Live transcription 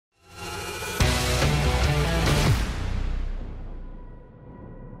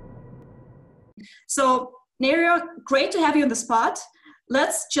So, Nerio, great to have you on the spot.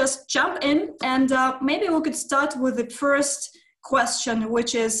 Let's just jump in, and maybe we could start with the first question,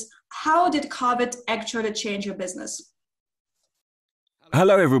 which is, how did COVID actually change your business?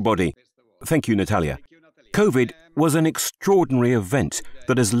 Hello, everybody. Thank you, Natalia. COVID was an extraordinary event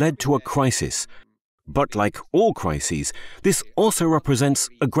that has led to a crisis. But like all crises, this also represents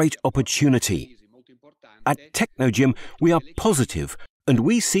a great opportunity. At Technogym, we are positive, and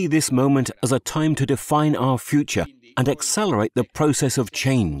we see this moment as a time to define our future and accelerate the process of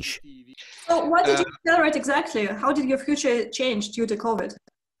change. So what did you accelerate exactly? How did your future change due to COVID?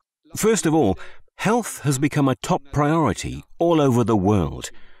 First of all, health has become a top priority all over the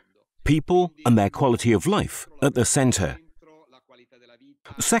world. People and their quality of life at the center.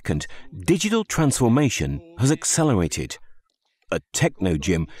 Second, digital transformation has accelerated. At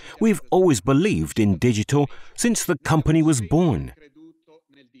Technogym, we've always believed in digital since the company was born.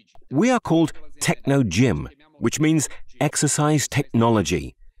 We are called Technogym, which means exercise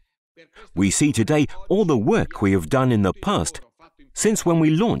technology. We see today all the work we have done in the past since when we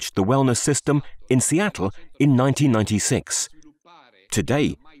launched the wellness system in Seattle in 1996.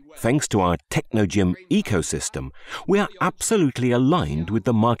 Today, thanks to our Technogym ecosystem, we are absolutely aligned with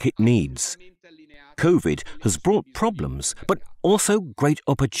the market needs. COVID has brought problems, but also great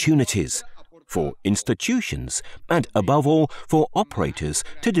opportunities for institutions and, above all, for operators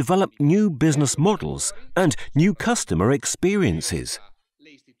to develop new business models and new customer experiences.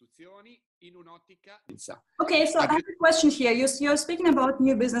 Okay, so I have a question here. You're speaking about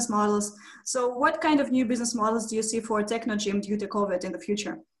new business models. So what kind of new business models do you see for Technogym due to COVID in the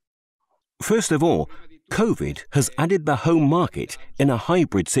future? First of all, COVID has added the home market in a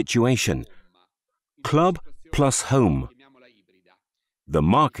hybrid situation. Club plus home. The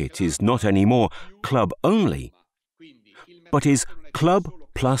market is not anymore club only, but is club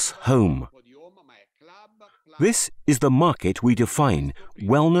plus home. This is the market we define,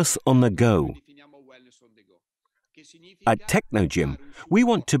 wellness on the go. At Technogym, we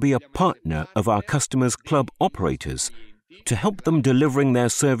want to be a partner of our customers' club operators to help them delivering their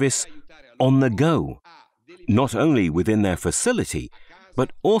service on the go, not only within their facility,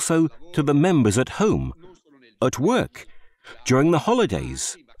 but also to the members at home, at work, during the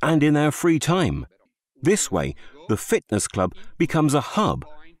holidays, and in their free time. This way, the fitness club becomes a hub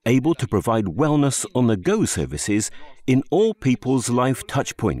able to provide wellness on the go services in all people's life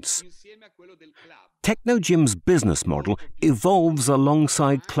touchpoints. Technogym's business model evolves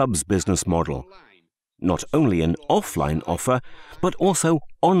alongside club's business model. Not only an offline offer, but also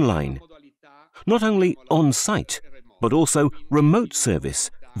online. Not only on-site, but also remote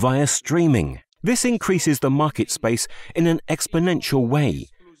service via streaming. This increases the market space in an exponential way.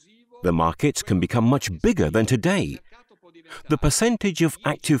 The market can become much bigger than today. The percentage of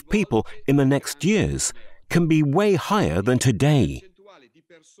active people in the next years can be way higher than today.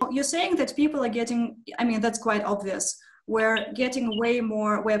 You're saying that people are getting, that's quite obvious. We're paying way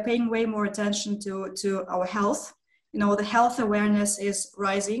more attention to our health. The health awareness is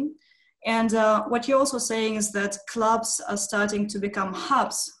rising. And what you're also saying is that clubs are starting to become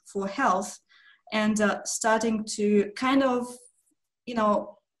hubs for health and starting to kind of,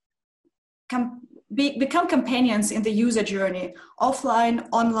 become companions in the user journey, offline,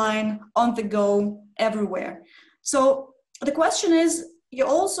 online, on the go, everywhere. So the question is, you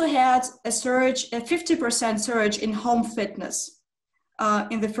also had a 50% surge in home fitness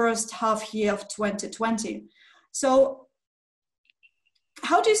in the first half year of 2020. So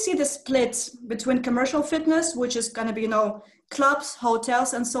how do you see the split between commercial fitness, which is going to be, clubs,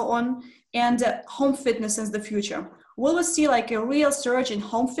 hotels, and so on, and home fitness in the future? Will we see like a real surge in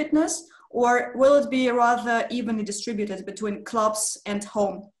home fitness, or will it be rather evenly distributed between clubs and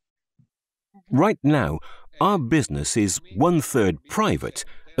home? Right now, our business is 1/3 private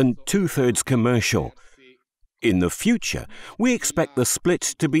and 2/3 commercial. In the future, we expect the split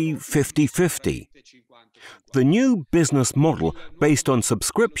to be 50-50. The new business model based on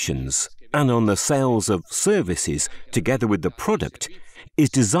subscriptions and on the sales of services together with the product is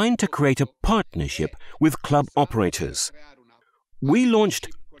designed to create a partnership with club operators. We launched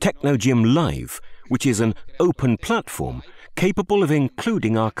Technogym Live, which is an open platform capable of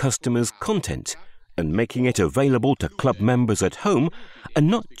including our customers' content and making it available to club members at home and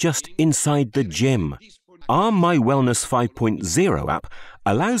not just inside the gym. Our My Wellness 5.0 app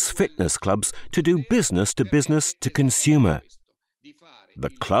allows fitness clubs to do business to consumer. The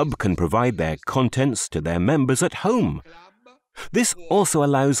club can provide their contents to their members at home. This also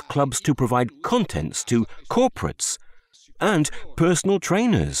allows clubs to provide contents to corporates and personal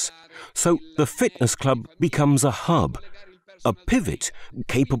trainers. So the fitness club becomes a hub, a pivot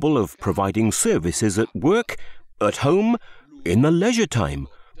capable of providing services at work, at home, in the leisure time,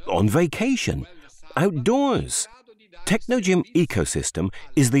 on vacation, outdoors. Technogym ecosystem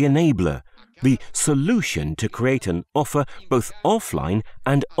is the enabler, the solution to create and offer both offline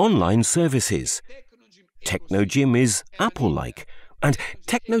and online services. Technogym is Apple-like, and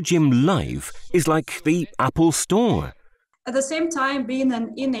Technogym Live is like the Apple Store. At the same time, being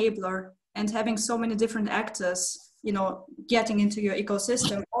an enabler and having so many different actors, getting into your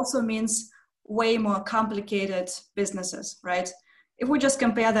ecosystem also means way more complicated businesses, right? If we just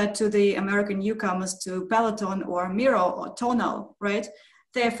compare that to the American newcomers to Peloton or Miro or Tonal, right?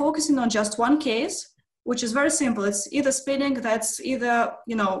 They're focusing on just one case, which is very simple. It's either spinning, that's either,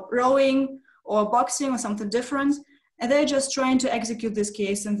 rowing or boxing or something different. And they're just trying to execute this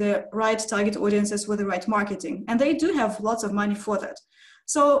case in the right target audiences with the right marketing. And they do have lots of money for that.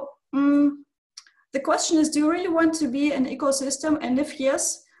 So the question is, do you really want to be an ecosystem? And if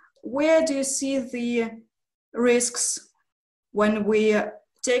yes, where do you see the risks when we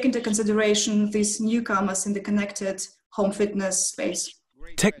take into consideration these newcomers in the connected home fitness space?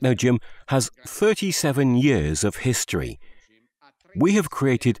 Technogym has 37 years of history. We have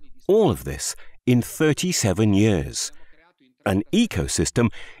created all of this in 37 years. An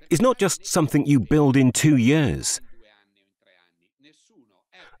ecosystem is not just something you build in 2 years.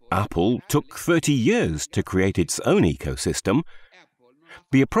 Apple took 30 years to create its own ecosystem.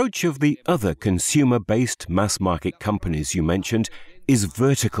 The approach of the other consumer-based mass-market companies you mentioned is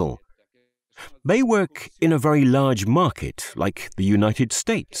vertical. They work in a very large market like the United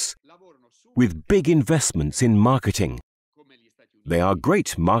States, with big investments in marketing. They are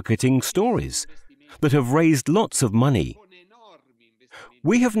great marketing stories that have raised lots of money.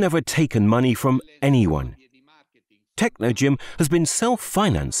 We have never taken money from anyone. Technogym has been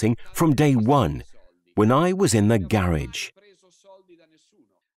self-financing from day one, when I was in the garage.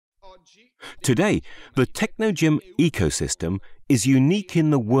 Today, the Technogym ecosystem is unique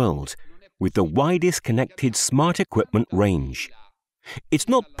in the world, with the widest connected smart equipment range. It's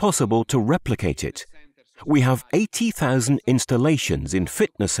not possible to replicate it. We have 80,000 installations in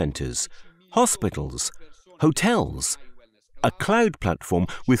fitness centers, hospitals, hotels, a cloud platform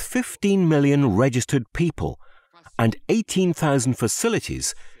with 15 million registered people, and 18,000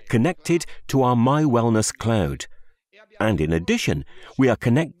 facilities connected to our My Wellness cloud. And in addition, we are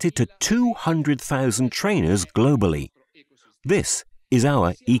connected to 200,000 trainers globally. This is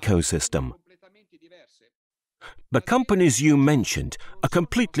our ecosystem. The companies you mentioned are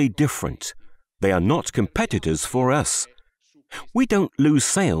completely different. They are not competitors for us. We don't lose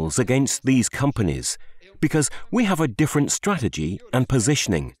sales against these companies because we have a different strategy and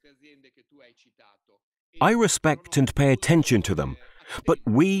positioning. I respect and pay attention to them, but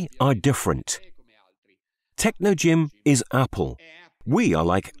we are different. Technogym is Apple. We are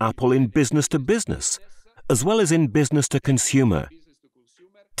like Apple in business to business, as well as in business to consumer.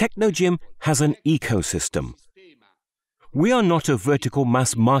 Technogym has an ecosystem. We are not a vertical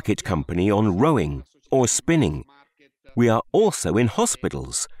mass market company on rowing or spinning. We are also in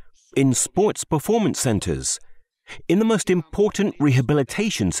hospitals, in sports performance centers, in the most important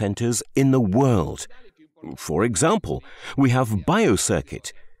rehabilitation centers in the world. For example, we have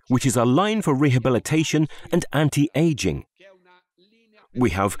BioCircuit, which is a line for rehabilitation and anti-aging.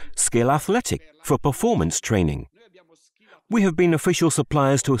 We have Skill Athletic for performance training. We have been official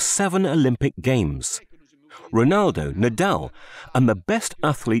suppliers to 7 Olympic Games. Ronaldo, Nadal, and the best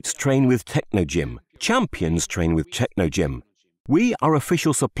athletes train with Technogym. Champions train with Technogym. We are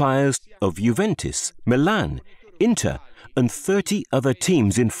official suppliers of Juventus, Milan, Inter, and 30 other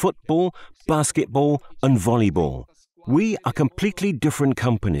teams in football, basketball, and volleyball. We are completely different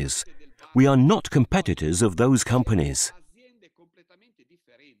companies. We are not competitors of those companies.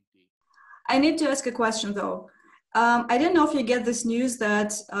 I need to ask a question though. I didn't know if you get this news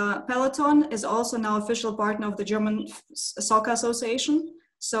that Peloton is also now official partner of the German Soccer Association.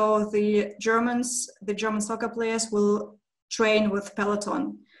 So the German soccer players will train with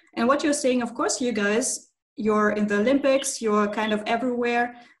Peloton. And what you're saying, of course, you guys, you're in the Olympics, you're kind of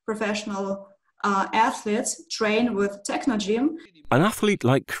everywhere, professional athletes train with Technogym. An athlete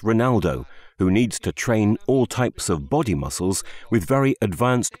like Ronaldo, who needs to train all types of body muscles with very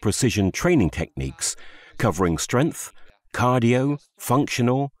advanced precision training techniques, covering strength, cardio,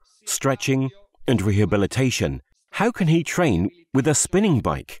 functional, stretching, and rehabilitation. How can he train with a spinning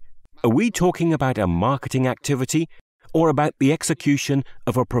bike? Are we talking about a marketing activity or about the execution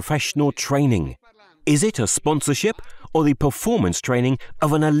of a professional training? Is it a sponsorship or the performance training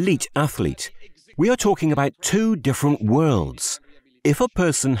of an elite athlete? We are talking about 2 different worlds. If a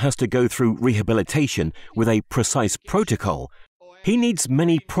person has to go through rehabilitation with a precise protocol, he needs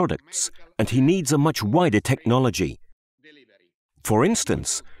many products and he needs a much wider technology. For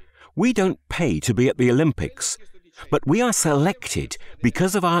instance, we don't pay to be at the Olympics, but we are selected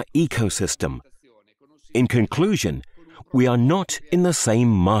because of our ecosystem. In conclusion, we are not in the same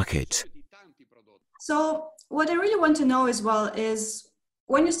market. So what I really want to know as well is,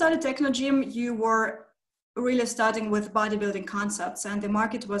 when you started Technogym, you were really starting with bodybuilding concepts, and the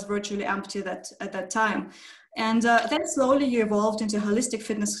market was virtually empty at that time. And then slowly you evolved into a holistic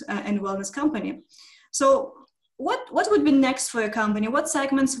fitness and wellness company. So what would be next for your company? What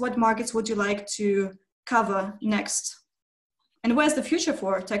segments, what markets would you like to cover next? And where's the future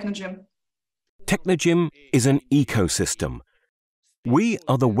for Technogym? Technogym is an ecosystem. We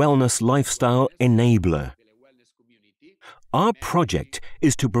are the wellness lifestyle enabler. Our project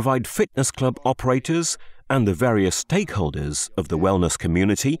is to provide fitness club operators and the various stakeholders of the wellness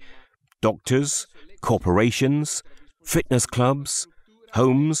community, doctors, corporations, fitness clubs,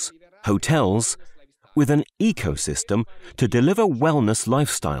 homes, hotels, with an ecosystem to deliver wellness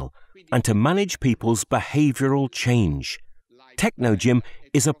lifestyle and to manage people's behavioral change. Technogym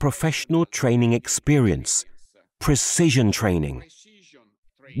is a professional training experience, precision training.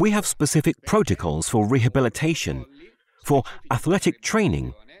 We have specific protocols for rehabilitation, for athletic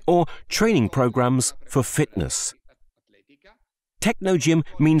training, or training programs for fitness. Technogym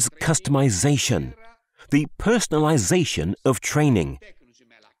means customization, the personalization of training.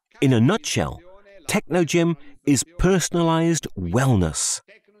 In a nutshell, Technogym is personalized wellness.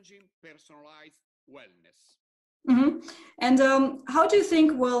 Mm-hmm. And how do you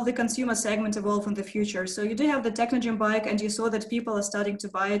think will the consumer segment evolve in the future? So you do have the Technogym bike, and you saw that people are starting to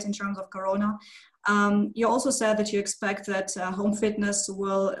buy it in terms of Corona. You also said that you expect that home fitness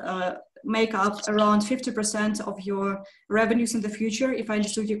will make up around 50% of your revenues in the future, if I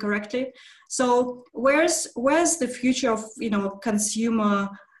understood you correctly. So where's the future of consumer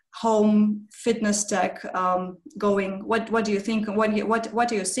home fitness tech going? What do you think?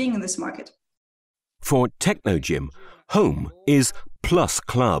 What are you seeing in this market? For Technogym, home is plus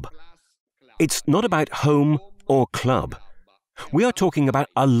club. It's not about home or club. We are talking about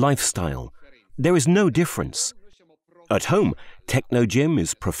a lifestyle. There is no difference. At home, Technogym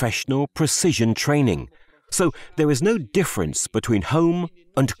is professional precision training, so there is no difference between home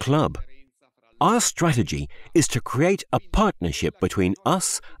and club. Our strategy is to create a partnership between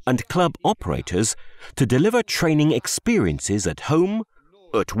us and club operators to deliver training experiences at home,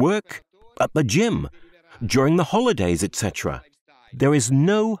 at work, at the gym, during the holidays, etc. There is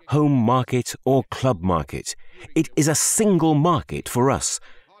no home market or club market. It is a single market for us,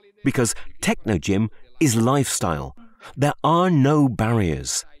 because Technogym is lifestyle. There are no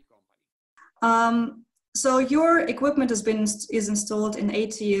barriers. So your equipment is installed in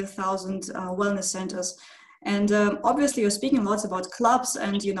 80,000 wellness centers. And obviously you're speaking lots about clubs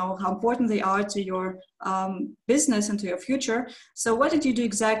and how important they are to your business and to your future. So what did you do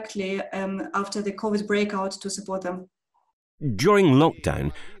exactly after the COVID breakout to support them? During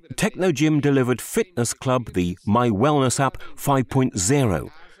lockdown, Technogym delivered Fitness Club the My Wellness app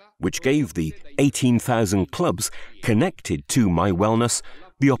 5.0, which gave the 18,000 clubs connected to My Wellness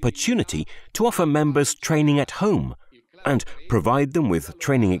the opportunity to offer members training at home and provide them with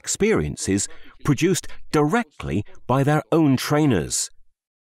training experiences produced directly by their own trainers.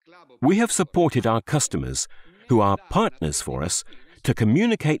 We have supported our customers, who are partners for us, to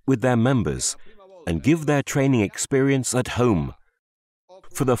communicate with their members and give their training experience at home.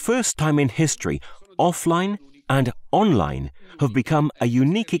 For the first time in history, offline and online have become a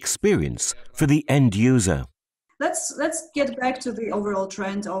unique experience for the end user. Let's get back to the overall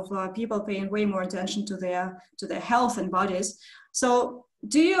trend of people paying way more attention to their health and bodies. So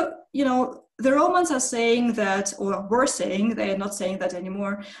do the Romans are saying that, or were saying, they are not saying that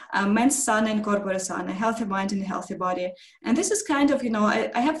anymore, mens sana in corpore sano, a healthy mind in a healthy body. And this is kind of,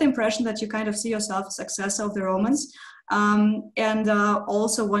 I have the impression that you kind of see yourself as a successor of the Romans, and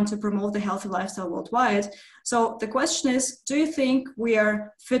also want to promote the healthy lifestyle worldwide. So the question is, do you think we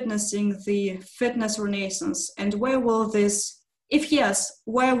are witnessing the fitness renaissance? And where will this, if yes,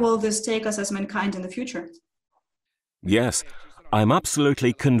 where will this take us as mankind in the future? Yes, I'm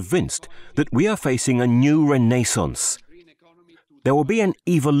absolutely convinced that we are facing a new renaissance. There will be an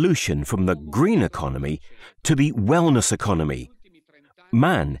evolution from the green economy to the wellness economy.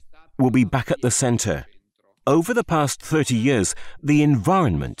 Man will be back at the center. Over the past 30 years, the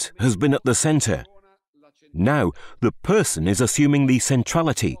environment has been at the center. Now, the person is assuming the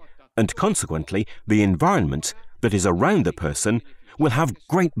centrality, and consequently, the environment that is around the person will have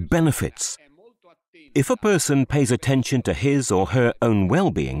great benefits. If a person pays attention to his or her own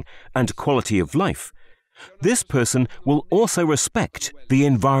well-being and quality of life, this person will also respect the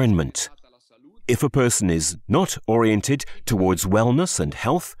environment. If a person is not oriented towards wellness and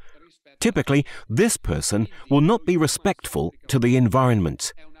health, typically this person will not be respectful to the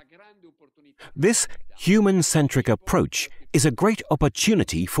environment. This human-centric approach is a great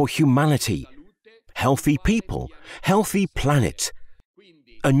opportunity for humanity. Healthy people, healthy planet.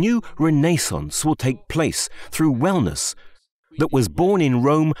 A new renaissance will take place through wellness that was born in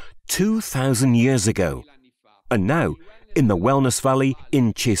Rome 2,000 years ago. And now, in the Wellness Valley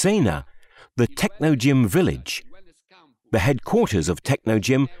in Cesena, the Technogym village, the headquarters of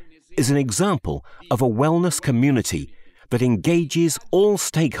Technogym, is an example of a wellness community that engages all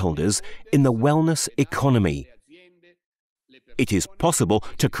stakeholders in the wellness economy. It is possible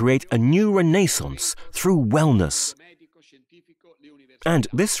to create a new renaissance through wellness. And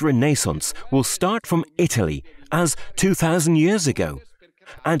this renaissance will start from Italy, as 2,000 years ago,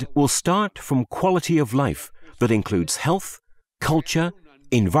 and will start from quality of life that includes health, culture,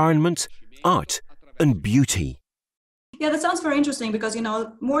 environment, art, and beauty. Yeah, that sounds very interesting because,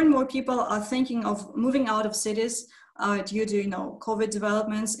 more and more people are thinking of moving out of cities due to, COVID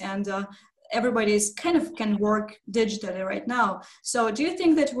developments, and everybody is can work digitally right now. So do you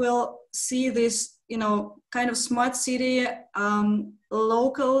think that we'll see this, kind of smart city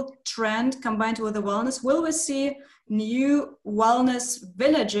local trend combined with the wellness? Will we see new wellness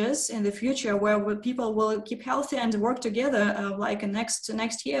villages in the future where people will keep healthy and work together like in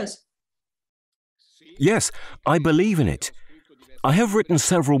next years? Yes, I believe in it. I have written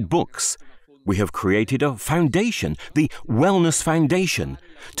several books. We have created a foundation, the Wellness Foundation,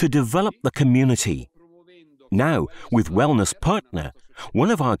 to develop the community. Now, with Wellness Partner, one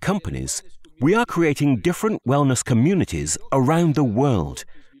of our companies, we are creating different wellness communities around the world.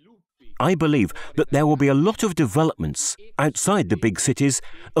 I believe that there will be a lot of developments outside the big cities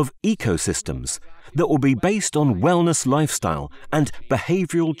of ecosystems that will be based on wellness lifestyle and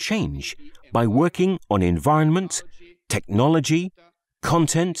behavioral change by working on environment, technology,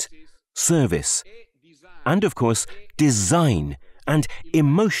 content, service, and of course, design and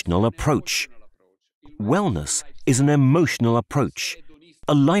emotional approach. Wellness is an emotional approach,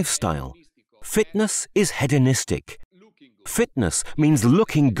 a lifestyle. Fitness is hedonistic. Fitness means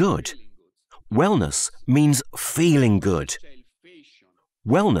looking good. Wellness means feeling good.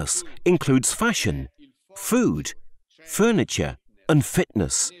 Wellness includes fashion, food, furniture, and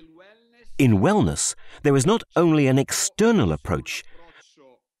fitness. In wellness, there is not only an external approach,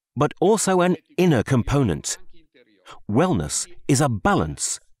 but also an inner component. Wellness is a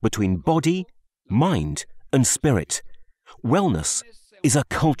balance between body, mind, and spirit. Wellness is a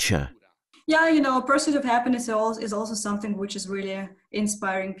culture. Yeah, pursuit of happiness is also something which is really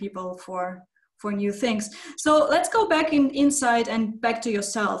inspiring people for new things. So let's go back inside and back to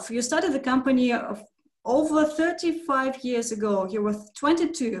yourself. You started the company over 35 years ago. You were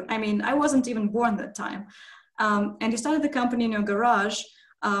 22. I mean, I wasn't even born that time. And you started the company in your garage.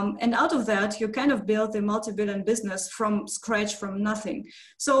 And out of that, you kind of built a multi-billion business from scratch, from nothing.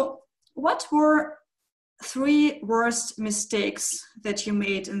 So what were 3 worst mistakes that you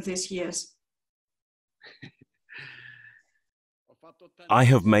made in these years? I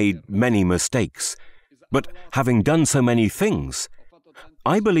have made many mistakes, but having done so many things,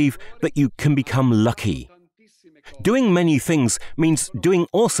 I believe that you can become lucky. Doing many things means doing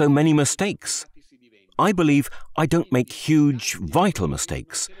also many mistakes. I believe I don't make huge, vital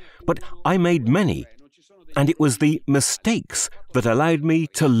mistakes, but I made many, and it was the mistakes that allowed me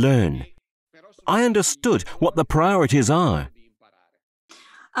to learn. I understood what the priorities are.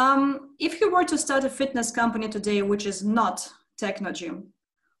 If you were to start a fitness company today, which is not Technogym,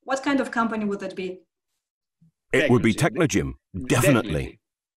 what kind of company would it be? It would be Technogym, definitely.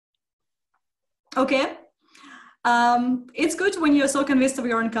 Okay. It's good when you're so convinced of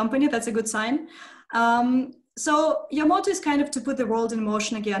your own company. That's a good sign. So your motto is kind of to put the world in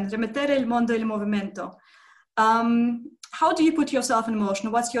motion again. Rimettere il mondo in movimento. How do you put yourself in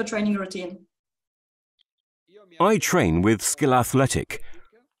motion? What's your training routine? I train with Skill Athletic.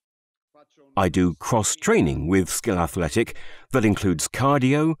 I do cross-training with Skill Athletic that includes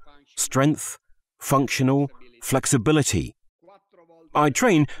cardio, strength, functional, flexibility. I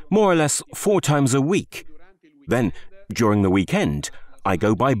train more or less 4 times a week. Then, during the weekend, I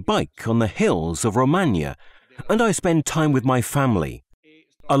go by bike on the hills of Romagna, and I spend time with my family.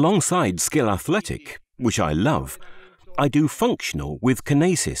 Alongside Skill Athletic, which I love, I do functional with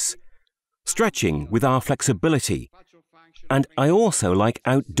kinesis, stretching with our flexibility, and I also like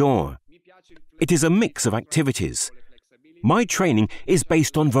outdoor. It is a mix of activities. My training is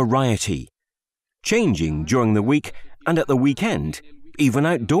based on variety. changing during the week and at the weekend, even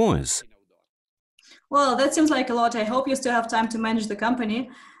outdoors. Well, that seems like a lot. I hope you still have time to manage the company.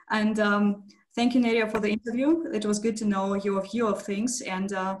 And thank you, Nerio, for the interview. It was good to know your view of things,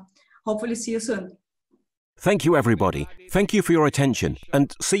 and hopefully see you soon. Thank you, everybody. Thank you for your attention,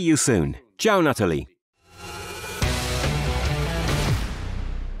 and see you soon. Ciao, Natalie.